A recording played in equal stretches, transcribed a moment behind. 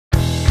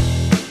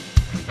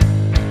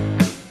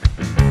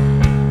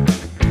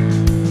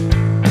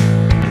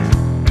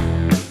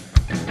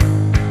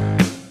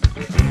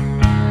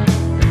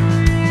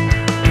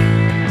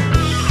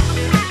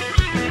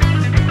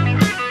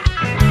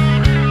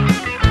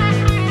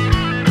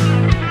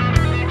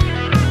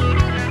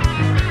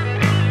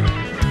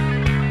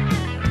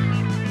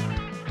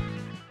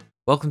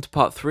Welcome to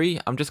part 3.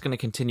 I'm just going to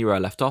continue where I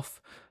left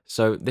off.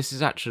 So this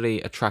is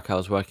actually a track I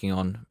was working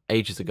on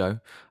ages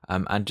ago,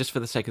 and just for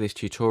the sake of this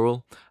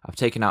tutorial, I've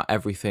taken out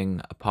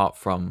everything apart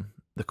from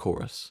the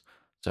chorus.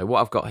 So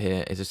what I've got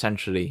here is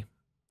essentially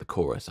the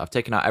chorus. I've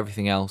taken out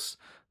everything else,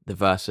 the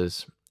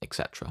verses,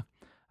 etc.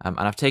 And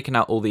I've taken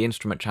out all the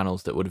instrument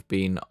channels that would have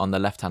been on the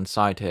left-hand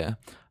side here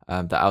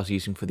that I was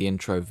using for the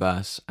intro,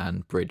 verse,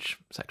 and bridge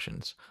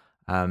sections.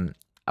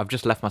 I've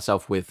just left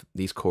myself with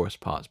these chorus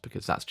parts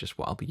because that's just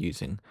what I'll be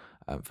using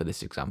for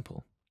this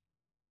example.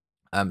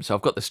 So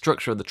I've got the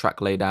structure of the track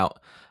laid out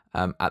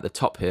at the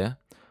top here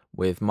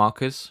with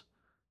markers.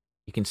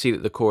 You can see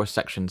that the chorus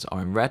sections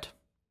are in red.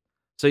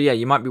 So yeah,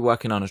 you might be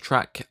working on a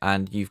track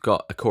and you've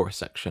got a chorus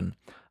section.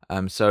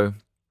 So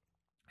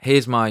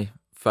here's my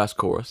first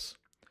chorus.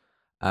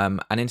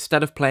 And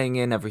instead of playing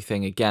in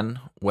everything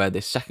again where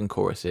this second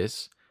chorus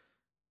is,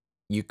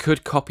 you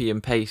could copy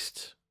and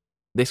paste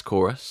this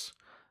chorus,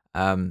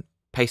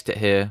 paste it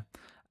here,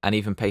 and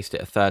even paste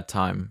it a third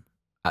time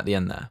at the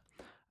end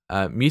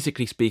there.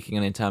 Musically speaking,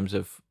 and in terms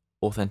of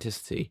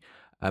authenticity,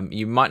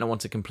 you might not want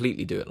to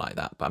completely do it like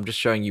that, but I'm just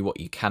showing you what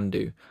you can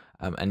do,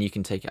 and you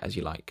can take it as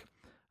you like.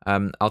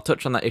 I'll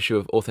touch on that issue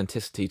of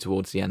authenticity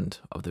towards the end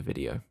of the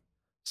video.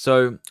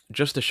 So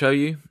just to show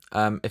you,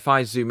 if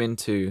I zoom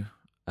into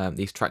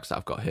these tracks that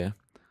I've got here,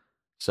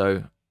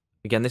 so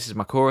again, this is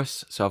my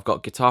chorus, so I've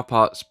got guitar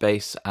parts,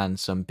 bass, and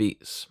some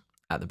beats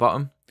at the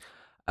bottom.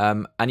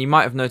 And you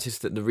might have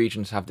noticed that the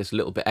regions have this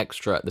little bit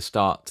extra at the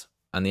start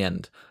and the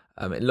end.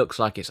 It looks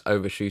like it's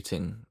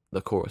overshooting the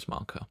chorus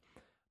marker,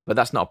 but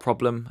that's not a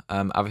problem.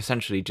 I've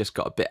essentially just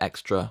got a bit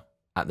extra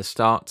at the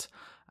start,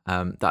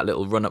 that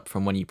little run up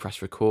from when you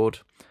press record,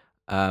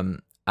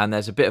 and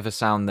there's a bit of a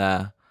sound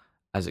there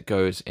as it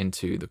goes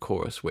into the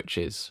chorus, which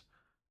is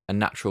a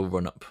natural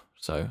run up,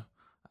 so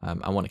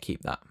I want to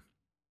keep that.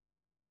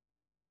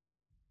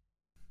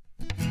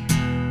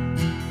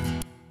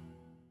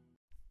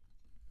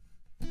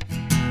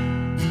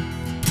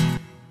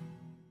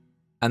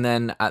 And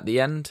then at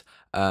the end,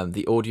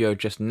 the audio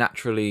just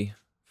naturally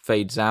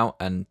fades out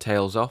and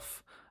tails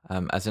off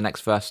as the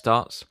next verse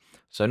starts.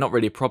 So not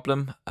really a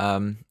problem.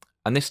 And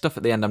this stuff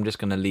at the end I'm just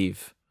going to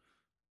leave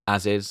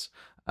as is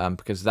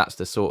because that's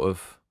the sort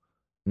of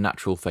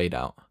natural fade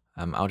out.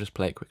 I'll just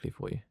play it quickly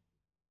for you.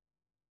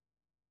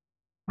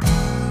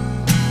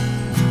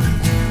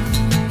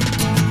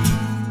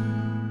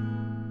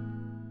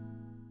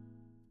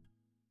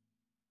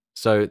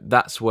 So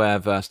that's where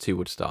verse 2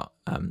 would start.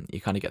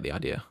 You kind of get the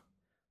idea.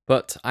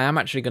 But I am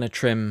actually going to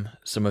trim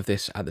some of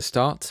this at the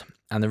start,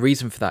 and the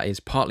reason for that is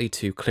partly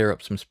to clear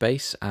up some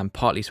space and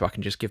partly so I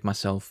can just give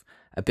myself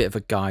a bit of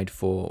a guide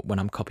for when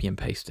I'm copy and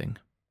pasting.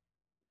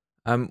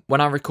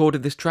 When I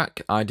recorded this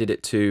track, I did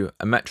it to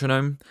a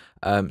metronome,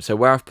 so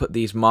where I've put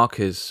these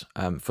markers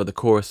for the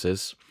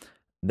choruses,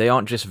 they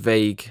aren't just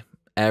vague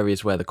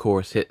areas where the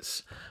chorus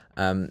hits,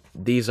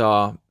 these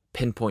are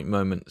pinpoint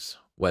moments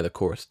where the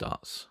chorus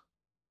starts.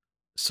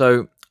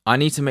 So I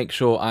need to make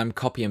sure I'm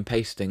copy and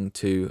pasting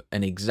to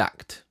an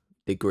exact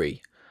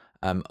degree.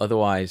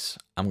 Otherwise,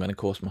 I'm going to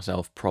cause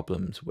myself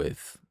problems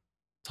with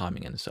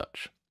timing and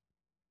such.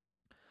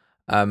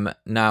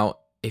 Now,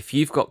 if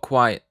you've got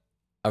quite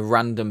a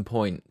random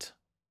point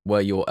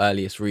where your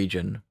earliest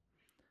region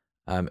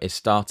is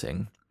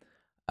starting,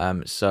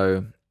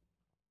 so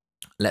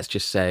let's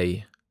just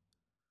say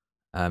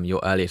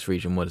your earliest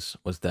region was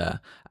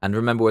there, and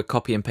remember we're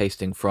copy and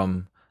pasting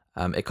from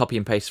it copy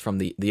and pastes from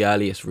the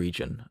earliest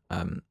region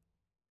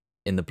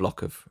in the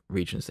block of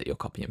regions that you're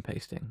copy and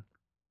pasting.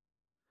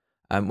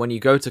 When you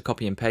go to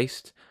copy and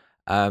paste,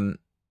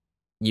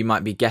 you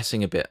might be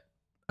guessing a bit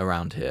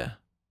around here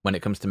when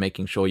it comes to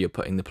making sure you're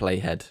putting the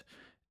playhead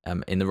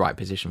in the right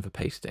position for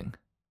pasting.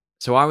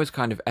 So I was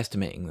kind of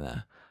estimating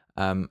there,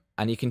 and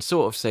you can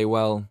sort of say,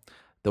 well,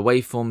 the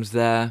waveform's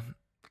there,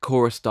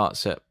 chorus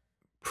starts at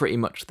pretty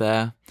much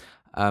there,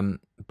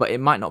 but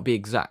it might not be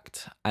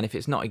exact. And if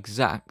it's not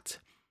exact,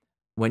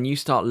 when you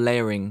start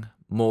layering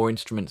more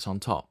instruments on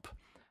top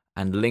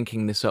and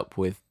linking this up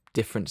with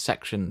different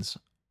sections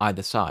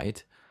either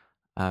side,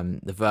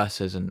 the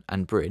verses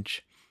and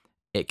bridge,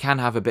 it can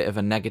have a bit of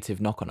a negative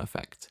knock-on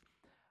effect.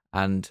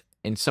 And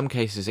in some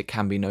cases it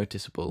can be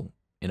noticeable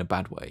in a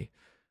bad way,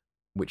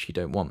 which you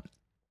don't want.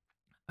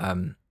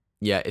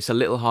 Yeah, it's a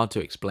little hard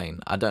to explain.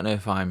 I don't know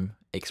if I'm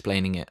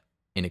explaining it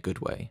in a good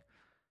way.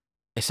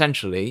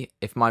 Essentially,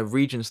 if my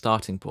region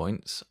starting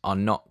points are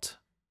not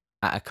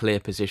at a clear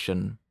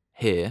position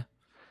here,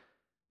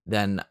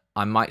 then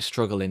I might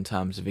struggle in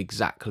terms of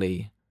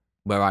exactly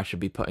where I should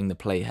be putting the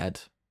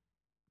playhead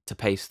to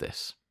paste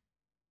this.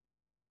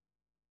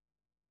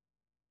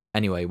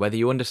 Anyway, whether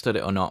you understood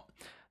it or not,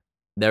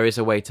 there is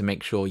a way to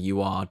make sure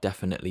you are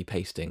definitely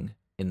pasting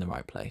in the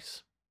right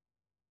place.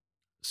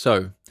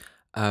 So,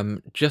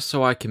 just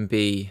so I can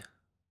be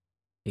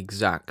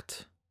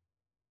exact,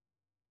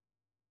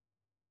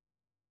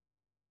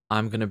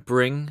 I'm going to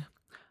bring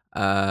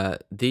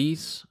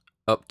these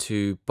up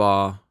to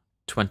bar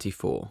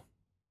 24.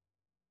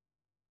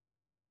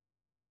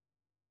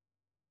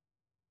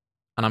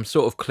 And I'm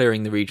sort of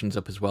clearing the regions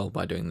up as well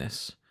by doing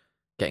this,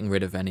 getting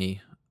rid of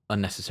any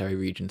unnecessary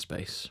region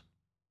space.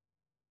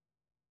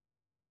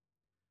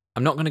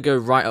 I'm not going to go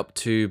right up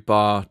to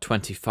bar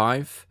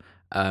 25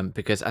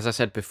 because, as I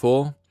said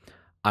before,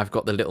 I've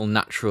got the little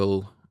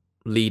natural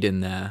lead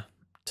in there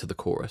to the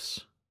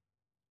chorus.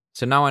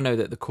 So now I know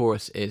that the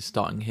chorus is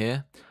starting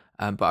here,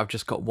 but I've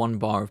just got 1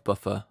 bar of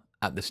buffer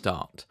at the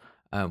start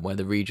where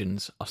the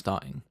regions are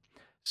starting.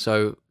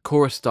 So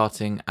chorus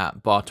starting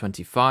at bar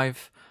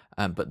 25,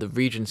 but the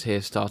regions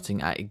here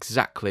starting at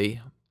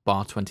exactly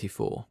bar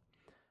 24.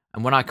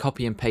 And when I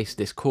copy and paste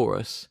this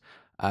chorus,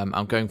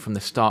 I'm going from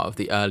the start of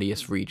the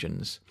earliest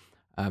regions,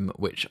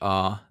 which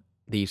are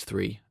these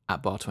 3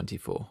 at bar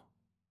 24.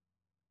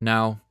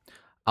 Now,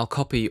 I'll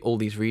copy all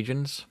these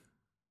regions,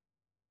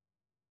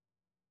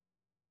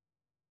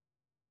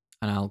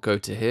 and I'll go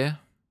to here.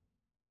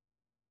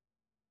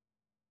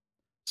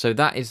 So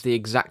that is the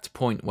exact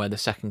point where the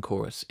second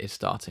chorus is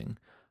starting,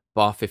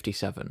 bar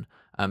 57.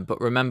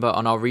 But remember,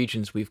 on our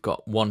regions, we've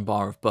got 1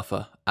 bar of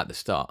buffer at the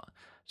start.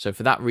 So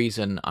for that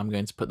reason, I'm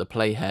going to put the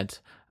playhead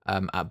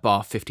at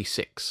bar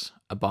 56,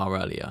 a bar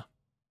earlier.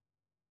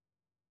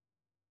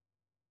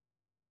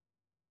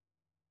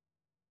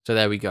 So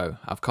there we go,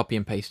 I've copy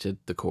and pasted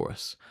the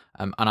chorus.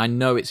 And I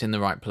know it's in the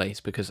right place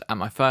because at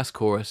my first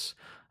chorus,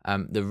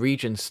 the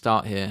regions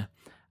start here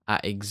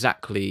at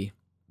exactly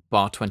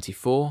bar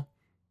 24,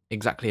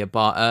 exactly a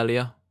bar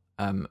earlier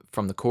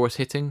from the chorus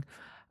hitting.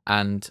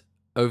 And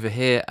over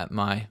here at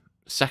my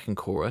second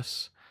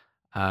chorus,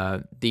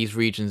 these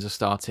regions are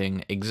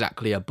starting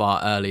exactly a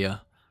bar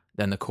earlier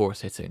than the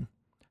chorus hitting.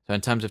 So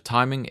in terms of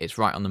timing, it's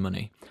right on the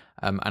money.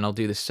 And I'll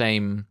do the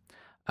same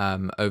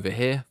over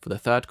here for the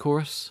third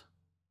chorus.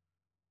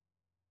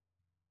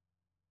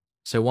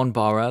 So 1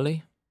 bar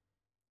early,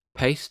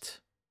 paste,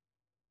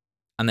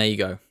 and there you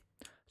go.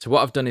 So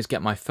what I've done is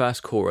get my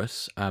first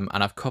chorus, and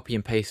I've copy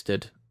and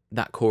pasted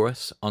that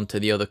chorus onto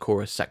the other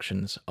chorus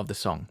sections of the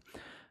song.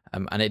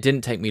 And it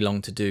didn't take me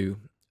long to do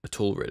at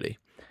all, really.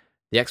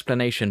 The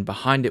explanation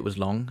behind it was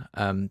long,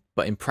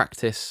 but in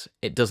practice,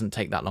 it doesn't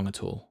take that long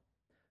at all.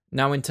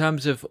 Now, in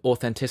terms of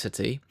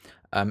authenticity,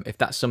 if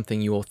that's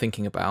something you're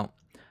thinking about,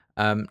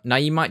 now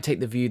you might take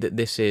the view that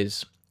this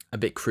is a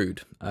bit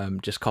crude,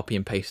 just copy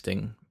and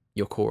pasting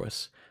your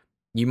chorus.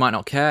 You might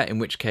not care, in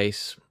which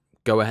case,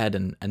 go ahead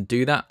and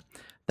do that.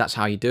 That's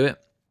how you do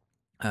it.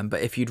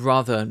 But if you'd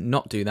rather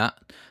not do that,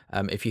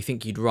 if you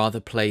think you'd rather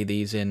play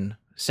these in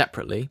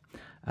separately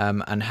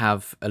and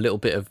have a little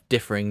bit of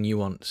differing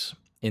nuance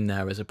in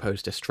there as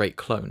opposed to straight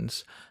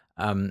clones,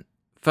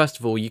 first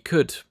of all, you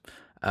could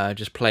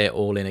just play it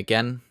all in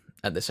again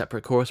at the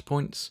separate chorus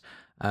points,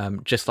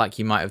 just like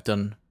you might have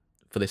done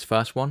for this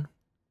first one.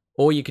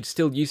 Or you could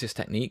still use this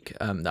technique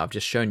that I've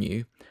just shown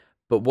you,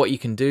 but what you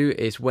can do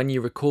is when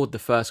you record the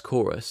first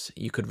chorus,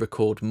 you could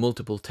record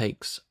multiple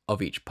takes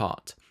of each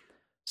part.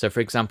 So for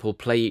example,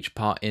 play each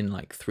part in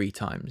like 3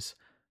 times.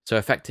 So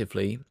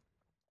effectively,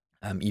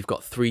 you've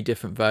got 3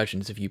 different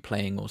versions of you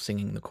playing or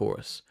singing the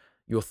chorus.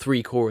 Your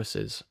 3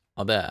 choruses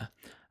are there.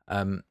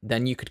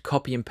 Then you could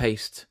copy and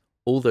paste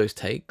all those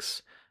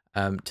takes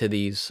to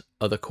these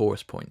other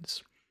chorus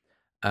points.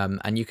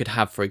 And you could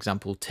have, for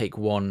example, take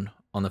 1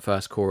 on the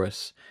first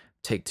chorus,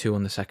 take 2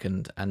 on the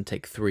second, and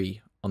take 3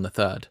 on the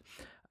third.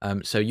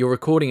 So you're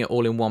recording it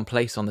all in one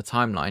place on the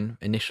timeline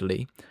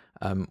initially,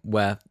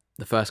 where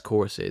the first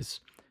chorus is,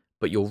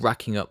 but you're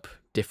racking up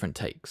different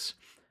takes.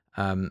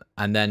 And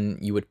then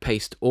you would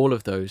paste all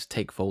of those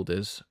take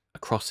folders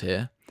across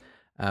here,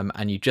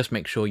 and you just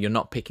make sure you're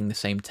not picking the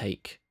same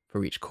take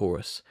for each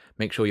chorus.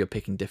 Make sure you're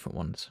picking different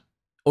ones.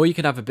 Or you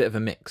could have a bit of a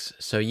mix.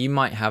 So you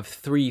might have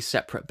 3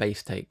 separate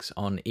bass takes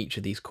on each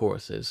of these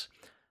choruses,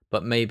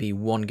 but maybe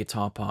 1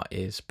 guitar part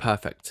is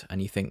perfect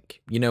and you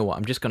think, you know what,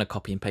 I'm just going to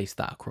copy and paste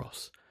that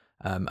across.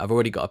 I've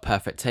already got a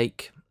perfect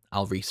take,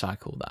 I'll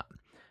recycle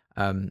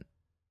that.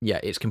 Yeah,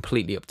 it's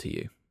completely up to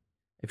you.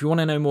 If you want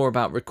to know more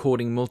about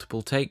recording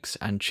multiple takes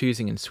and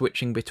choosing and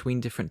switching between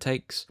different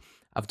takes,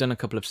 I've done a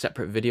couple of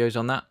separate videos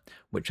on that,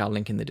 which I'll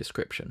link in the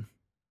description.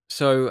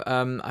 So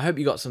I hope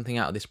you got something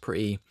out of this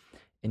pretty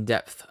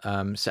in-depth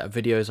set of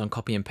videos on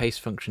copy and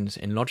paste functions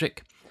in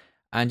Logic,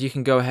 and you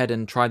can go ahead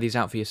and try these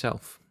out for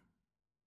yourself.